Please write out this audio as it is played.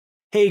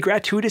Hey,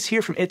 Gratuitous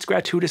here from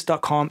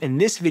itsgratuitous.com. In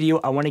this video,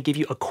 I want to give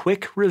you a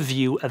quick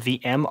review of the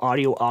M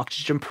Audio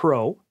Oxygen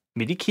Pro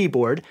MIDI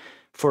keyboard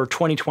for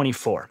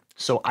 2024.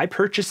 So I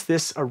purchased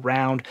this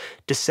around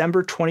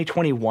December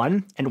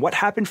 2021, and what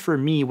happened for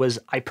me was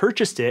I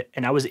purchased it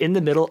and I was in the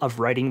middle of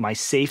writing my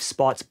Safe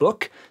Spots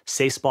book.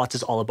 Safe Spots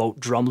is all about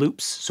drum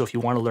loops, so if you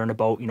want to learn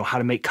about how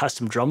to make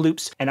custom drum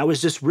loops, and I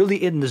was just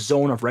really in the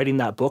zone of writing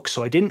that book,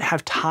 so I didn't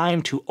have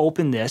time to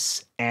open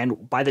this,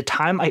 and by the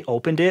time I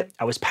opened it,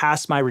 I was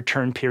past my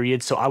return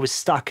period, so I was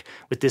stuck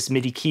with this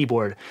MIDI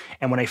keyboard.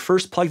 And when I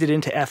first plugged it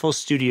into FL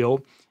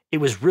Studio, it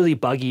was really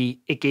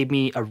buggy. It gave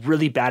me a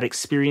really bad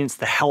experience.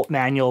 The help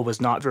manual was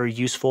not very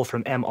useful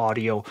from M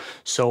Audio.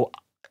 So,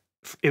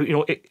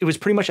 it was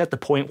pretty much at the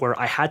point where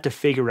I had to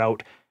figure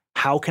out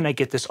how can I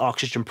get this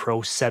Oxygen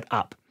Pro set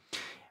up.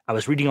 I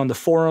was reading on the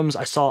forums.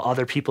 I saw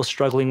other people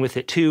struggling with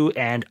it too.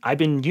 And I've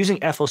been using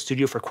FL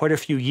Studio for quite a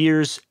few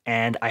years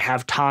and I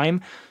have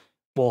time.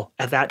 Well,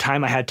 at that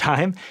time I had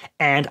time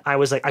and I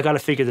was like, I got to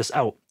figure this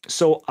out.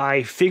 So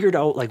I figured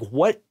out like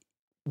what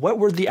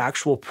were the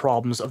actual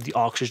problems of the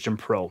Oxygen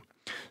Pro?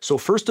 So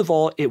first of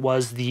all, it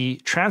was the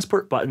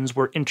transport buttons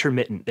were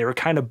intermittent. They were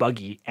kind of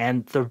buggy.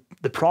 And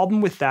the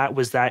problem with that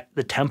was that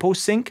the tempo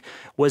sync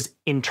was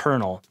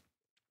internal.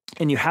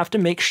 And you have to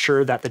make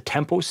sure that the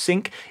tempo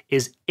sync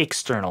is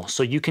external.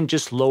 So you can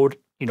just load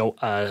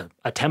a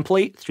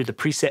template through the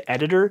preset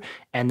editor,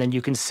 and then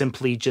you can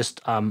simply just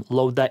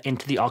load that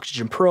into the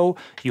Oxygen Pro.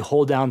 You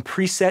hold down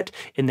preset,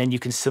 and then you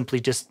can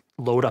simply just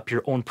load up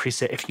your own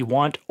preset if you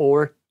want,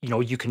 or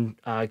you can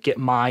get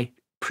my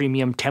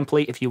premium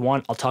template if you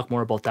want. I'll talk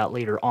more about that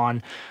later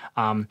on.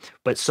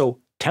 But so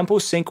tempo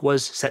sync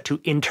was set to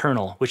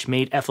internal, which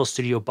made FL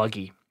Studio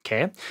buggy.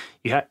 Okay,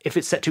 if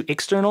it's set to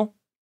external,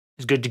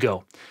 it's good to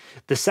go.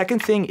 The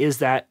second thing is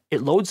that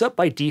it loads up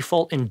by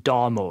default in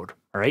DAW mode.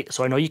 All right,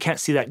 so I know you can't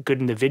see that good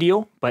in the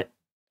video, but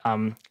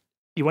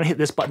you want to hit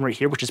this button right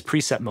here, which is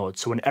preset mode.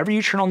 So whenever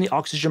you turn on the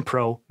Oxygen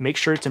Pro, make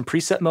sure it's in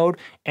preset mode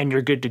and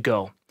you're good to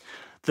go.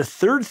 The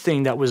third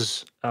thing that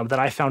was that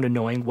I found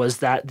annoying was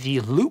that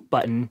the loop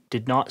button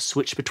did not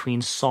switch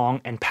between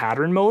song and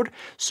pattern mode.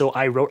 So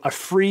I wrote a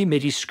free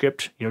MIDI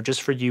script,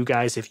 just for you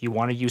guys. If you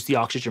want to use the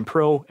Oxygen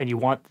Pro and you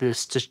want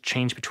this to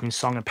change between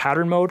song and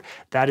pattern mode,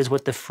 that is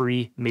what the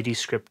free MIDI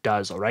script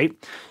does. All right.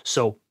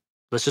 So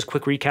let's just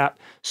quick recap.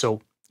 So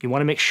you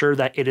want to make sure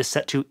that it is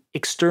set to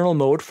external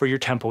mode for your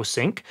tempo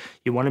sync.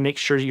 You want to make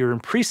sure you're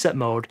in preset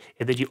mode,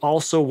 and then you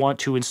also want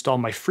to install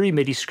my free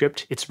MIDI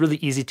script. It's really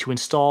easy to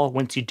install.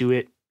 Once you do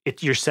it,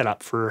 you're set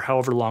up for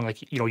however long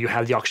you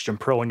have the Oxygen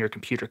Pro on your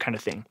computer kind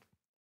of thing.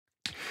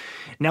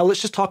 Now let's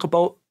just talk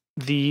about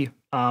the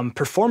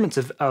performance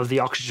of the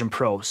Oxygen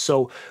Pro.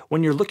 So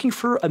when you're looking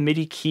for a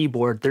MIDI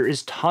keyboard, there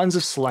is tons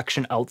of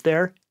selection out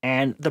there,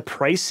 and the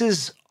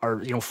prices are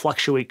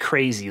fluctuate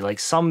crazy. Like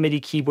some MIDI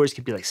keyboards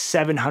can be like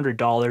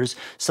 $700,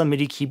 some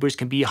MIDI keyboards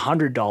can be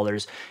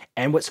 $100.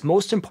 And what's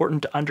most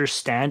important to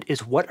understand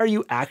is what are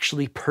you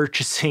actually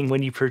purchasing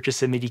when you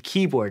purchase a MIDI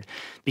keyboard?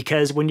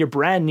 Because when you're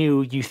brand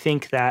new, you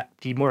think that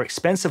the more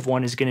expensive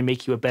one is going to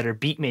make you a better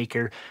beat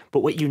maker. But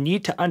what you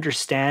need to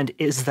understand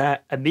is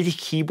that a MIDI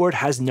keyboard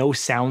has no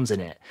sounds in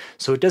it.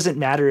 So it doesn't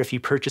matter if you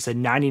purchase a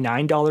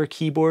 $99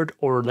 keyboard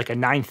or like a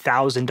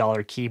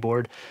 $9,000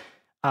 keyboard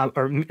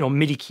or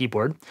MIDI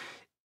keyboard.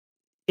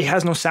 It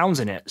has no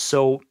sounds in it.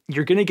 So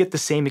you're going to get the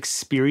same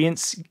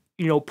experience,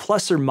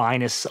 plus or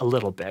minus a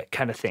little bit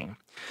kind of thing.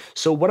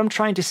 So what I'm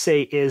trying to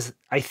say is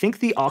I think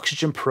the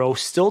Oxygen Pro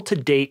still to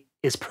date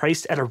is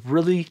priced at a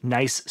really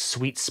nice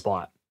sweet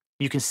spot.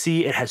 You can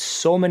see it has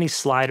so many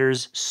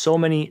sliders, so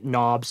many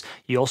knobs.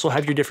 You also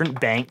have your different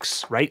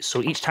banks, right?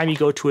 So each time you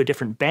go to a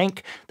different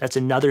bank, that's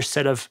another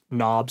set of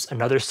knobs,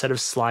 another set of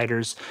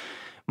sliders.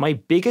 My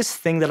biggest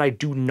thing that I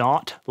do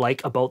not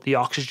like about the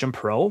Oxygen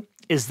Pro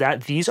is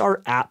that these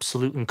are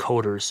absolute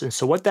encoders. And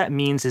so what that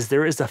means is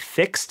there is a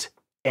fixed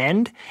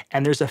end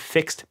and there's a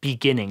fixed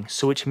beginning.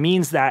 So which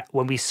means that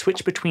when we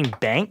switch between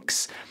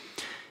banks,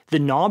 the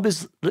knob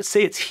is, let's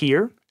say it's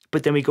here,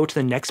 but then we go to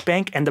the next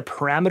bank and the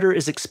parameter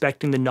is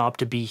expecting the knob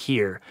to be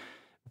here.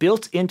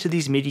 Built into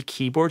these MIDI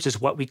keyboards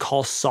is what we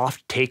call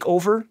soft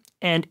takeover,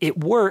 and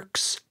it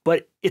works,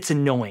 but it's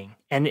annoying.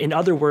 And in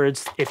other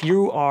words, if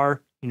you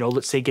are,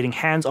 let's say getting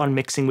hands-on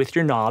mixing with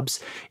your knobs,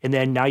 and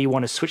then now you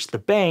want to switch the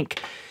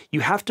bank, you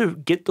have to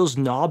get those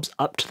knobs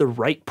up to the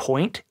right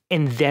point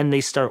and then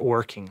they start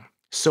working.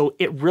 So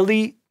it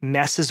really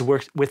messes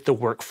with the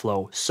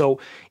workflow. So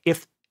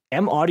if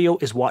M Audio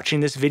is watching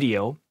this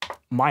video,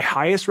 my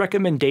highest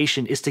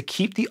recommendation is to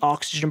keep the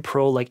Oxygen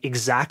Pro like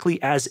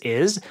exactly as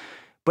is,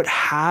 but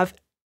have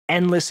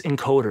endless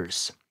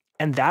encoders.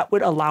 And that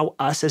would allow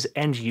us as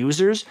end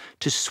users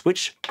to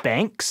switch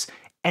banks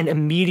and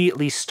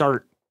immediately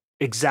start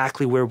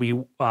exactly where we,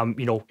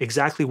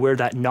 exactly where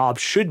that knob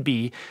should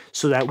be,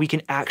 so that we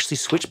can actually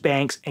switch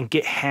banks and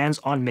get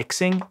hands-on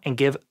mixing and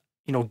give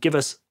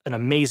us an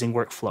amazing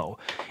workflow.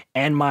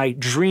 And my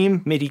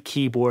dream MIDI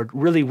keyboard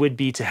really would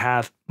be to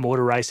have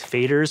motorized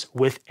faders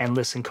with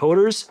endless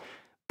encoders,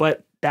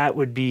 but that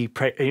would be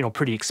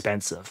pretty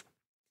expensive.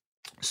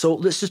 So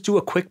let's just do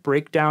a quick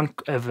breakdown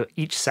of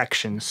each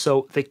section.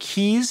 So the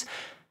keys,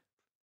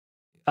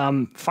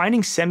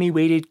 finding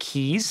semi-weighted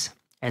keys.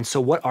 And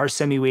so what are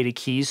semi-weighted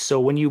keys? So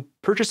when you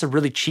purchase a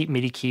really cheap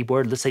MIDI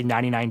keyboard, let's say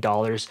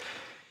 $99,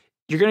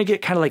 you're gonna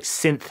get kind of like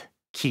synth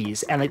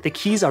keys. And like the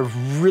keys are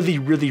really,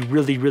 really,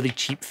 really, really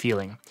cheap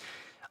feeling.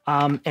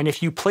 And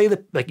if you play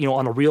the, like, you know,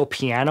 on a real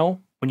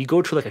piano, when you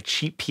go to like a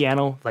cheap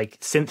piano, like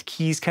synth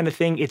keys kind of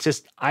thing, it's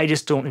just, I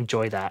just don't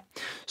enjoy that.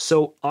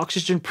 So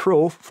Oxygen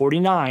Pro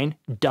 49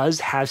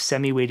 does have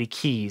semi-weighted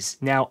keys.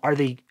 Now, are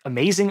they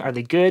amazing? Are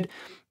they good?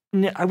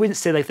 I wouldn't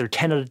say like they're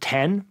 10 out of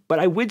 10, but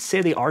I would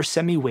say they are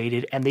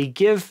semi-weighted and they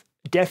give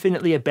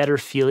definitely a better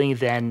feeling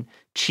than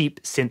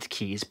cheap synth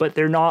keys, but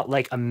they're not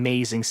like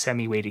amazing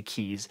semi-weighted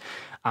keys.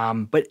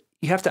 But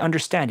you have to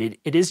understand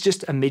it is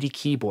just a MIDI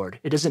keyboard.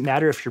 It doesn't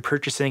matter if you're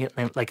purchasing it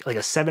like a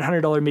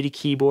 $700 MIDI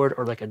keyboard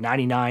or like a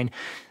 $99.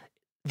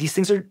 These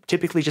things are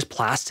typically just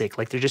plastic.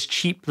 Like they're just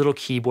cheap little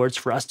keyboards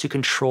for us to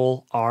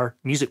control our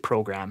music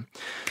program.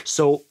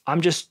 So I'm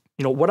just,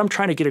 you know, what I'm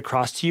trying to get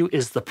across to you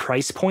is the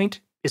price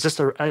point is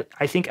just,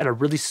 I think, at a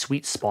really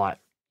sweet spot.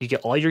 You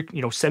get all your,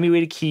 you know,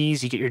 semi-weighted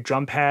keys, you get your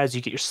drum pads,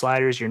 you get your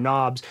sliders, your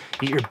knobs,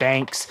 you get your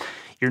banks.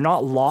 You're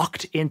not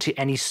locked into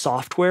any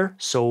software.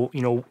 So,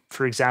 you know,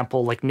 for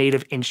example, like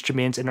Native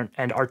Instruments and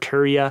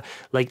Arturia,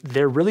 like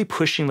they're really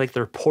pushing like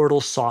their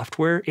Portal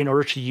software in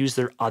order to use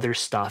their other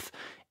stuff.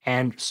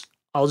 And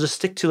I'll just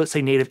stick to, let's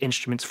say, Native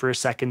Instruments for a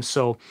second.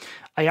 So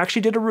I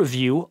actually did a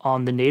review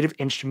on the Native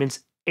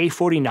Instruments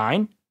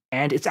A49,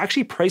 and it's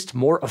actually priced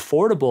more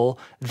affordable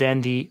than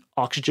the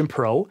Oxygen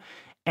Pro.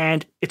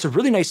 And it's a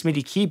really nice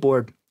MIDI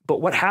keyboard. But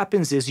what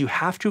happens is you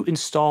have to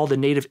install the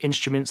Native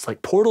Instruments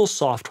like Portal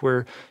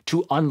software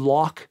to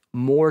unlock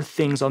more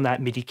things on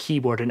that MIDI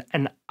keyboard.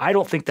 And I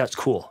don't think that's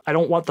cool. I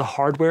don't want the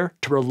hardware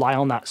to rely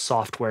on that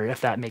software,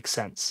 if that makes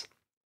sense.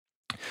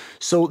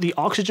 So the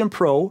Oxygen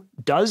Pro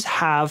does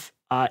have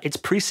its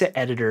preset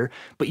editor,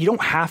 but you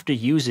don't have to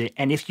use it.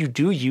 And if you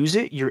do use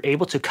it, you're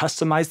able to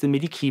customize the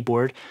MIDI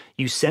keyboard.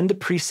 You send the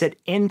preset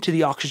into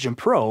the Oxygen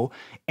Pro,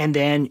 and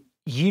then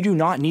you do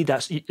not need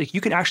that.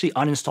 You can actually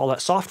uninstall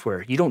that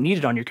software. You don't need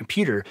it on your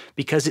computer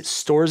because it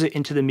stores it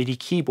into the MIDI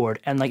keyboard,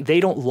 and like they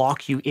don't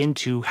lock you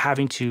into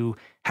having to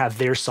have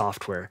their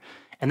software.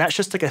 And that's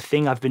just like a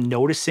thing I've been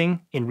noticing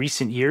in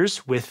recent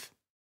years with,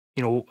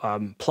 you know,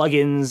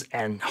 plugins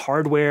and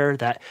hardware,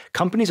 that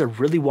companies are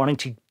really wanting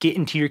to get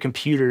into your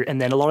computer.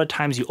 And then a lot of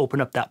times you open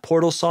up that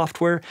Portal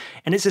software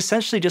and it's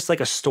essentially just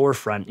like a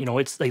storefront. You know,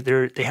 it's like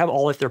they have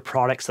all of their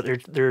products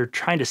that they're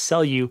trying to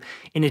sell you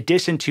in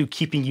addition to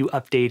keeping you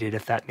updated,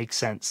 if that makes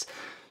sense.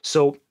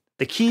 So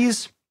the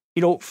keys,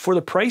 you know, for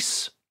the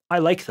price, I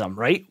like them,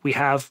 right? We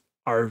have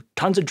our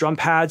tons of drum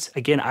pads.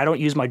 Again, I don't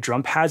use my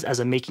drum pads as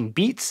I'm making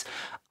beats.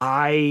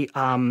 I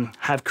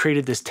have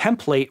created this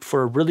template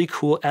for a really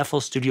cool FL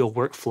Studio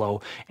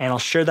workflow, and I'll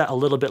share that a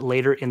little bit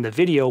later in the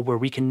video, where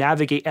we can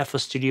navigate FL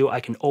Studio.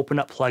 I can open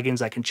up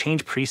plugins, I can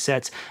change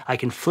presets, I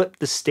can flip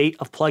the state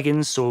of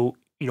plugins. So,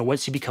 you know,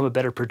 once you become a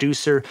better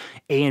producer,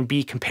 A and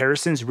B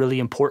comparison is really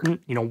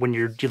important. You know, when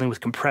you're dealing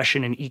with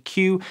compression and EQ,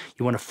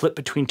 you want to flip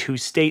between two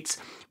states.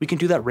 We can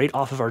do that right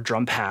off of our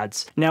drum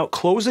pads. Now,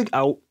 closing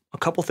out, a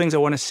couple things I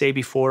want to say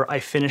before I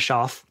finish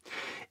off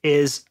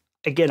is,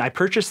 again, I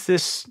purchased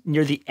this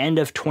near the end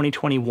of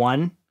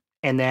 2021,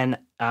 and then,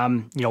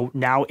 you know,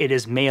 now it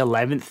is May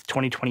 11th,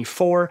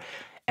 2024,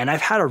 and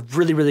I've had a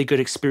really, really good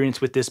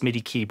experience with this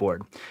MIDI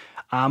keyboard.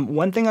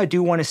 One thing I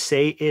do want to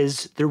say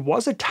is there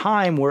was a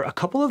time where a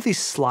couple of these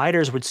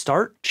sliders would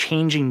start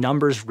changing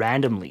numbers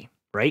randomly,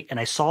 right? And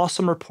I saw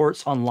some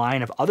reports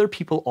online of other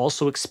people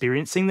also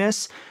experiencing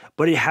this,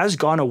 but it has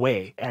gone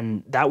away,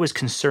 and that was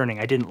concerning.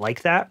 I didn't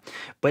like that,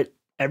 but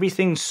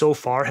everything so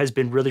far has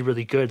been really,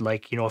 really good.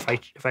 Like, you know,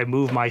 if I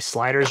move my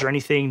sliders or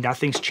anything,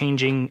 nothing's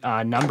changing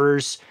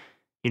numbers,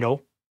 you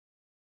know.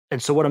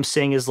 And so what I'm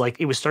saying is, like,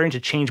 it was starting to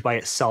change by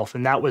itself,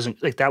 and that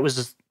wasn't like, that was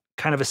just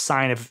kind of a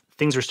sign of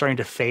things are starting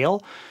to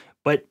fail,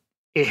 but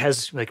it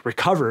has like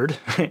recovered,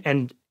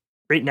 and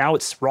right now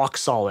it's rock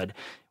solid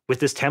with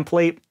this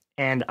template.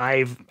 And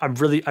I've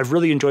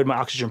really enjoyed my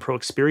Oxygen Pro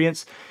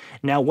experience.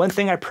 Now, one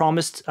thing I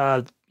promised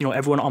you know,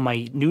 everyone on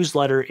my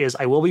newsletter is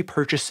I will be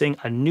purchasing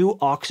a new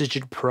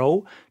Oxygen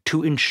Pro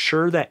to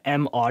ensure that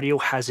M Audio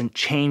hasn't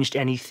changed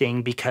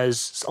anything,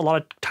 because a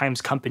lot of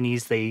times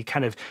companies, they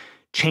kind of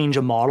change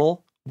a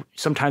model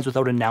sometimes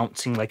without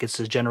announcing like it's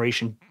a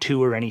generation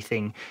 2 or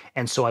anything.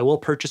 And so I will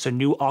purchase a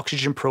new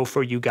Oxygen Pro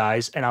for you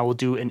guys, and I will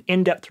do an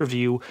in-depth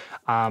review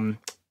and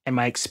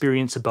my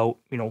experience about,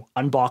 you know,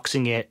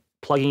 unboxing it,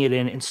 plugging it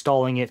in,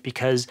 installing it,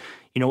 because,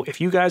 you know, if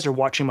you guys are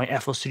watching my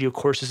FL Studio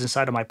courses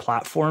inside of my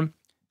platform,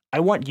 I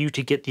want you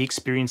to get the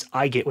experience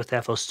I get with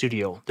FL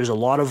Studio. There's a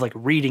lot of like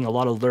reading, a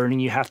lot of learning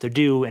you have to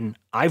do, and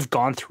I've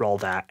gone through all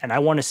that, and I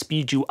want to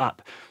speed you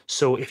up.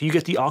 So if you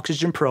get the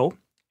Oxygen Pro,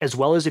 as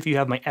well as if you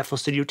have my FL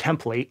Studio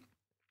template,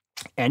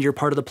 and you're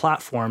part of the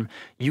platform,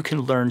 you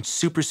can learn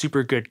super,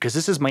 super good because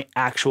this is my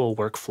actual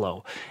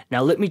workflow.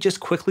 Now, let me just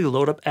quickly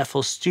load up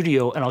FL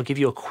Studio and I'll give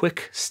you a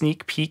quick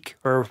sneak peek,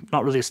 or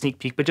not really a sneak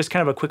peek, but just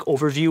kind of a quick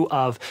overview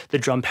of the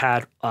drum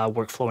pad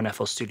workflow in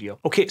FL Studio.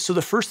 Okay, so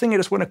the first thing I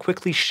just want to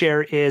quickly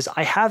share is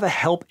I have a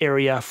help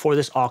area for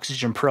this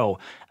Oxygen Pro.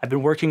 I've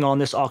been working on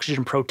this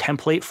Oxygen Pro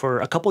template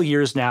for a couple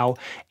years now,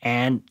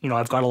 and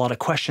I've got a lot of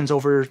questions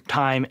over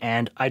time,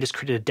 and I just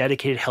created a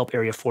dedicated help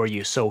area for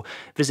you. So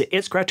visit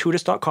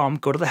itsgratuitous.com,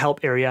 go to the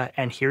help area,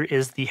 and here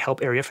is the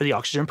help area for the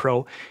Oxygen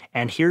Pro,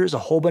 and here's a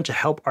whole bunch of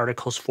help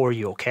articles for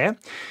you, okay?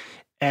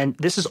 And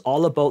this is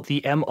all about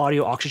the M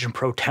Audio Oxygen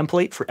Pro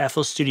template for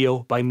FL Studio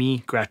by me,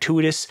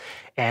 Gratuitous,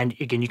 and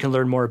again, you can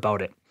learn more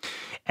about it.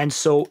 And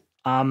so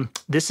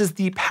this is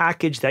the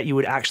package that you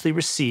would actually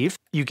receive.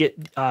 You get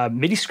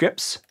MIDI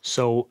scripts.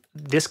 So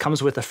this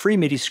comes with a free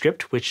MIDI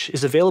script, which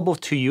is available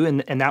to you,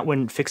 and that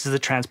one fixes the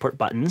transport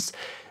buttons.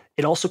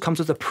 It also comes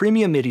with a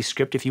premium MIDI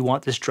script if you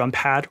want this drum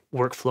pad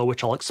workflow,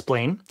 which I'll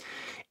explain.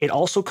 It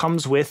also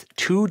comes with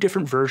 2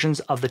 different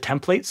versions of the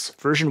templates.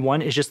 Version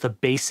 1 is just the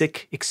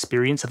basic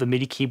experience of a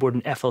MIDI keyboard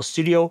in FL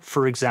Studio.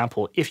 For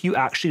example, if you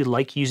actually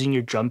like using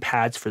your drum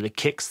pads for the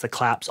kicks, the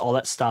claps, all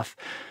that stuff,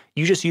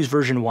 you just use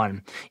version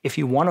 1. If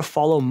you want to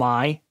follow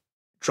my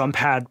drum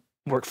pad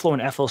workflow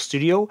in FL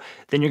Studio,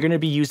 then you're going to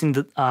be using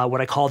the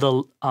what I call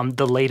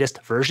the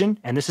latest version,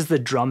 and this is the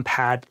drum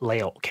pad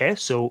layout. Okay,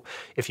 so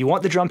if you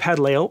want the drum pad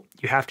layout,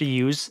 you have to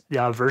use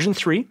version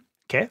 3,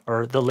 okay,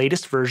 or the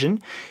latest version.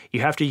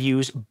 You have to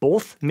use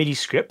both MIDI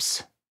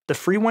scripts. The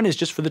free one is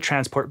just for the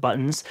transport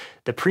buttons.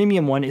 The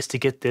premium one is to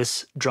get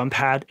this drum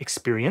pad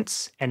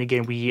experience, and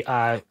again, we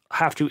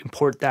have to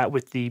import that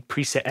with the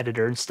preset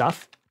editor and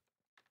stuff.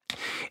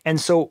 And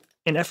so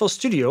in FL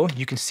Studio,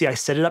 you can see I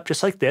set it up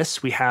just like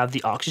this. We have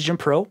the Oxygen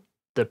Pro.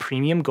 The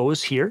premium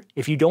goes here.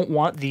 If you don't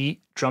want the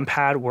drum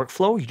pad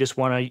workflow, you just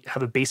want to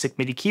have a basic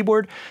MIDI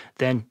keyboard,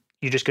 then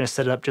you're just going to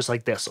set it up just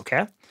like this,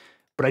 okay?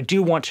 But I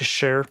do want to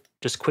share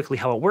just quickly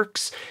how it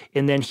works.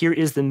 And then here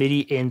is the MIDI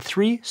in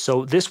 3.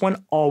 So this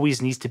one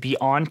always needs to be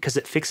on because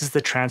it fixes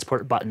the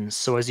transport buttons.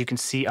 So as you can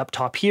see up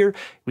top here,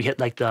 we hit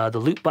like the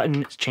loop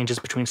button. It changes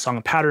between song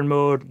and pattern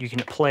mode. You can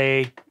hit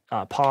play,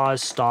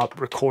 pause,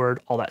 stop,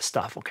 record, all that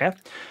stuff, okay?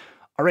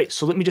 All right,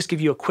 so let me just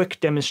give you a quick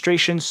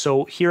demonstration.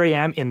 So here I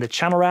am in the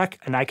channel rack,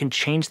 and I can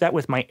change that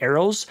with my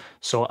arrows.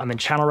 So I'm in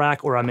channel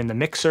rack, or I'm in the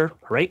mixer,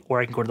 all right?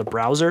 Or I can go to the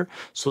browser.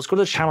 So let's go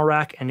to the channel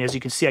rack, and as you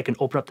can see, I can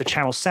open up the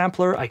channel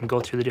sampler. I can go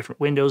through the different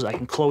windows. I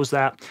can close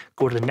that,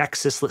 go to the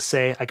Nexus, let's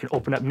say. I can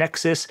open up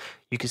Nexus.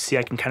 You can see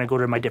I can kind of go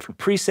to my different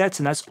presets,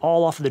 and that's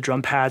all off of the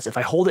drum pads. If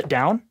I hold it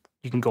down,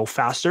 you can go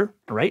faster,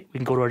 all right? We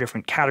can go to our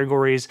different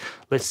categories.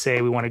 Let's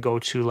say we want to go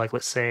to, like,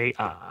 let's say,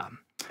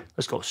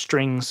 let's go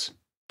strings.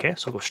 Okay,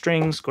 so I'll go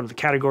strings, go to the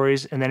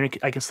categories, and then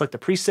I can select the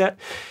preset.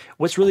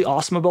 What's really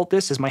awesome about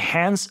this is my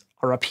hands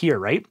are up here,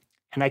 right?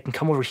 And I can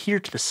come over here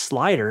to the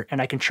slider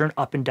and I can turn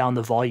up and down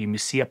the volume. You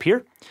see up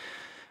here?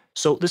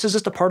 So this is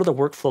just a part of the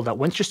workflow that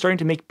once you're starting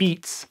to make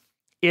beats,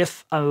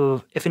 if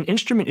an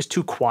instrument is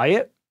too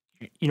quiet,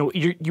 you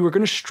are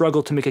going to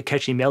struggle to make a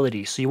catchy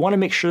melody. So you want to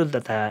make sure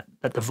that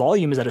the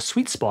volume is at a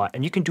sweet spot,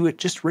 and you can do it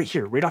just right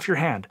here, right off your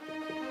hand.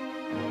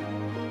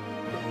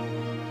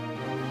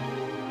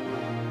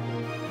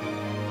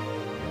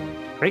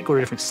 Right, go to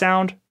a different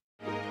sound.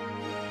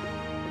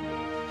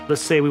 Let's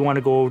say we want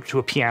to go to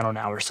a piano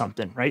now or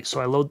something, right? So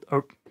I load,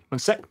 or one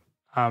sec.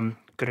 I'm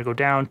gonna go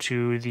down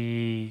to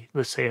the,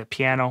 let's say a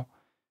piano.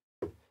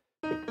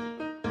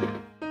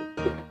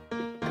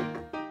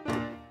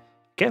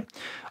 Okay,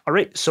 all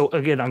right, so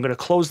again, I'm gonna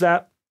close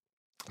that.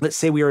 Let's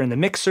say we are in the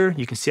mixer.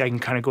 You can see I can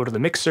kind of go to the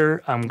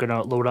mixer. I'm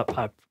gonna load up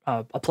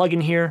a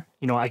plugin here.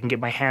 I can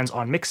get my hands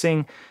on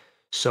mixing.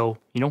 So,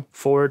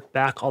 forward,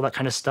 back, all that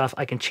kind of stuff.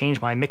 I can change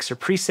my mixer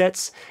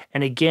presets.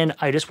 And again,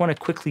 I just want to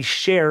quickly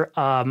share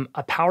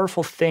a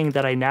powerful thing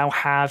that I now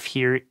have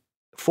here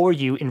for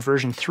you in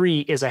version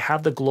 3 is I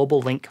have the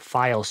global link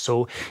file.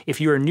 So if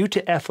you are new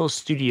to FL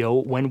Studio,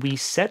 when we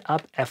set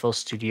up FL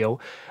Studio,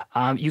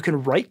 you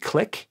can right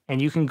click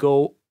and you can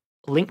go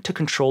link to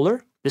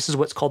controller. This is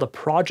what's called a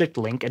project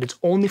link, and it's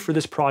only for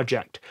this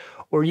project.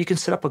 Or you can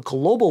set up a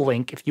global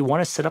link if you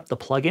want to set up the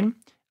plugin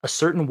a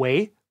certain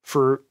way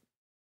for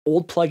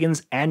old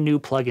plugins and new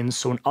plugins.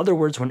 So in other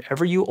words,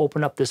 whenever you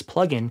open up this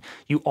plugin,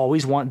 you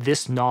always want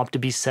this knob to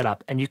be set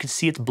up, and you can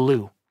see it's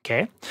blue,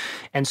 okay?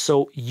 And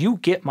so you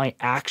get my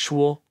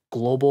actual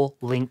global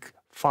link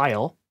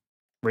file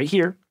right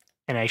here,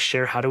 and I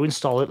share how to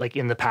install it like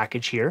in the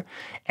package here.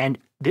 And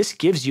this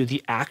gives you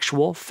the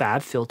actual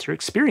FabFilter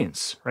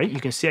experience, right? You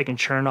can see I can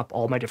churn up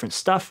all my different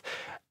stuff.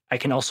 I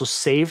can also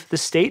save the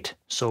state.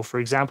 So for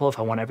example, if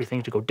I want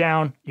everything to go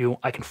down,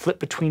 I can flip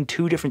between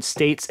 2 different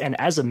states. And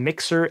as a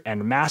mixer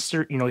and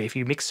master, if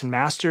you mix and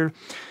master,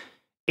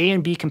 A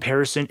and B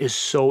comparison is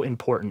so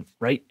important,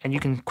 right? And you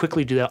can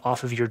quickly do that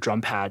off of your drum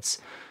pads.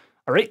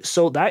 All right,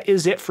 so that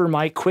is it for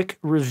my quick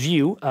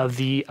review of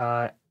the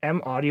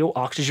M Audio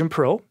Oxygen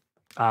Pro.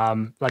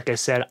 Like I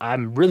said,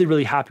 I'm really,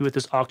 really happy with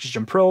this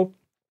Oxygen Pro.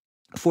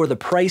 For the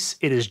price,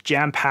 it is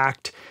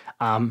jam-packed.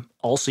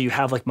 Also, you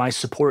have like my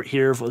support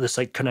here for this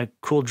like kind of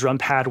cool drum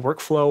pad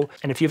workflow.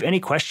 And if you have any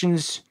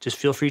questions, just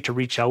feel free to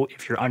reach out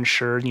if you're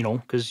unsure, you know,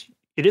 because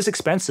it is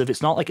expensive.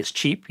 It's not like it's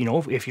cheap, you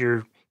know, if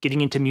you're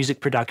getting into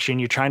music production,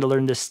 you're trying to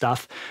learn this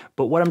stuff.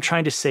 But what I'm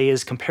trying to say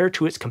is compared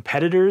to its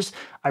competitors,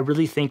 I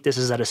really think this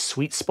is at a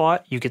sweet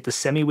spot. You get the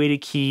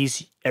semi-weighted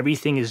keys.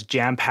 Everything is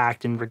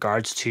jam-packed in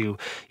regards to,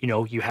 you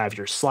know, you have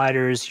your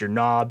sliders, your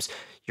knobs,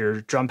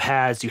 your drum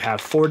pads. You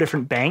have 4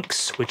 different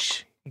banks,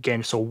 which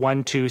again, so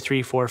 1, 2,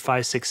 3, 4,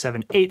 5, 6,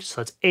 7, 8.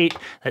 So that's 8,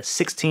 that's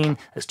 16,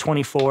 that's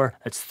 24,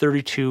 that's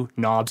 32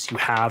 knobs you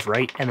have,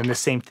 right? And then the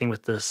same thing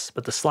with this,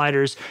 but the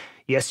sliders.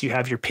 Yes, you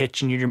have your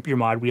pitch and your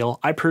mod wheel.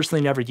 I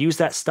personally never use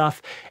that stuff.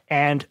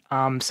 And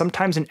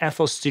sometimes in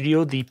FL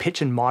Studio, the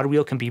pitch and mod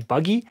wheel can be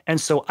buggy.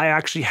 And so I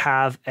actually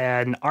have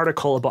an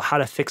article about how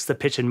to fix the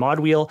pitch and mod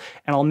wheel.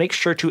 And I'll make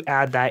sure to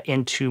add that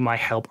into my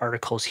help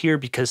articles here,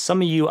 because some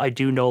of you I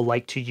do know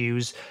like to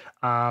use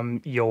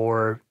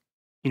your,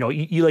 you know,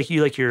 you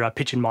like your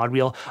pitch and mod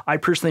wheel. I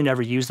personally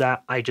never use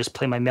that. I just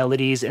play my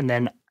melodies, and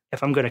then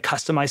if I'm going to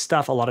customize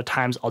stuff, a lot of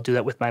times I'll do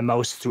that with my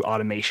mouse through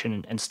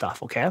automation and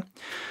stuff, okay?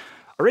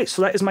 All right,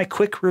 so that is my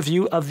quick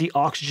review of the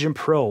Oxygen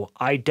Pro.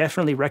 I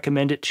definitely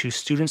recommend it to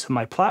students on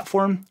my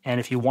platform. And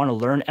if you want to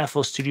learn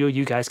FL Studio,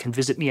 you guys can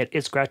visit me at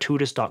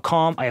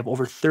itsgratuitous.com. I have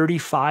over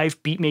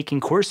 35 beatmaking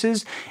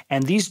courses,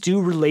 and these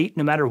do relate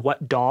no matter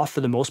what DAW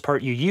for the most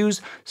part you use.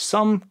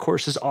 Some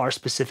courses are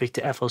specific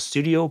to FL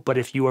Studio, but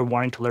if you are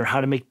wanting to learn how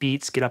to make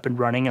beats, get up and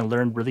running, and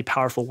learn really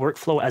powerful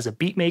workflow as a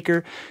beat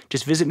maker,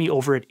 just visit me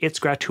over at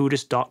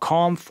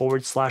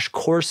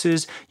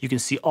itsgratuitous.com/courses. You can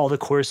see all the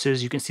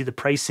courses, you can see the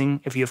pricing.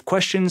 If you have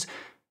questions,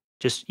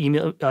 just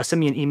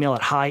send me an email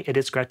at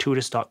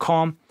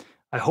hi@itsgratuitous.com.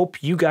 I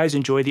hope you guys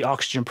enjoy the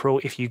Oxygen Pro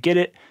if you get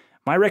it.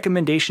 My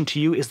recommendation to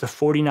you is the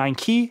 49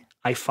 key.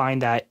 I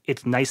find that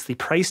it's nicely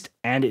priced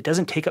and it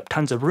doesn't take up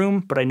tons of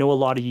room, but I know a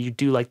lot of you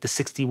do like the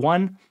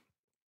 61.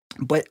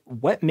 But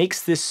what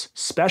makes this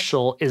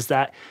special is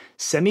that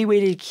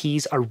semi-weighted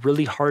keys are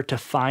really hard to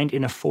find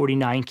in a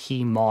 49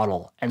 key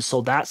model. And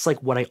so that's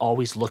like what I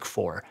always look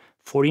for.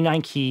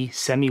 49 key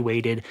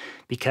semi-weighted,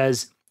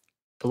 because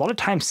a lot of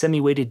times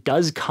semi-weighted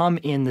does come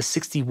in the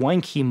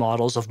 61 key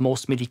models of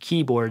most MIDI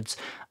keyboards,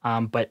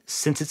 but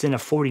since it's in a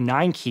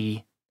 49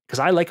 key, because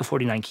I like a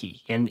 49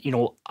 key, and you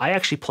know, I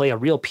actually play a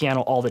real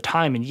piano all the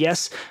time, and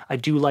yes, I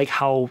do like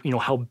how, you know,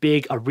 how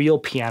big a real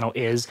piano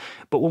is,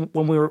 but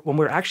when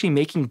we're actually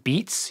making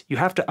beats, you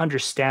have to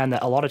understand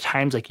that a lot of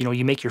times, like, you know,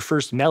 you make your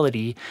first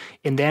melody,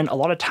 and then a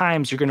lot of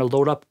times you're going to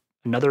load up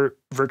another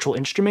virtual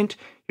instrument.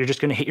 You're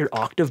just going to hit your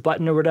octave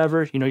button or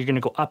whatever, you know, you're going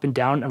to go up and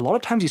down. And a lot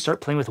of times you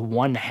start playing with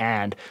one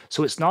hand.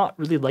 So it's not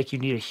really like you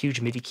need a huge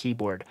MIDI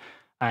keyboard.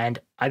 And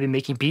I've been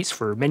making beats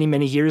for many,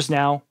 many years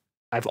now.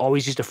 I've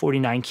always used a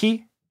 49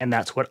 key, and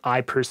that's what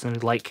I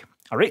personally like.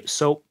 All right.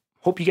 So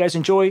hope you guys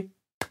enjoy.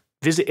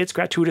 Visit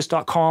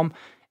itsgratuitous.com,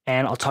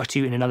 and I'll talk to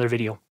you in another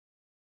video.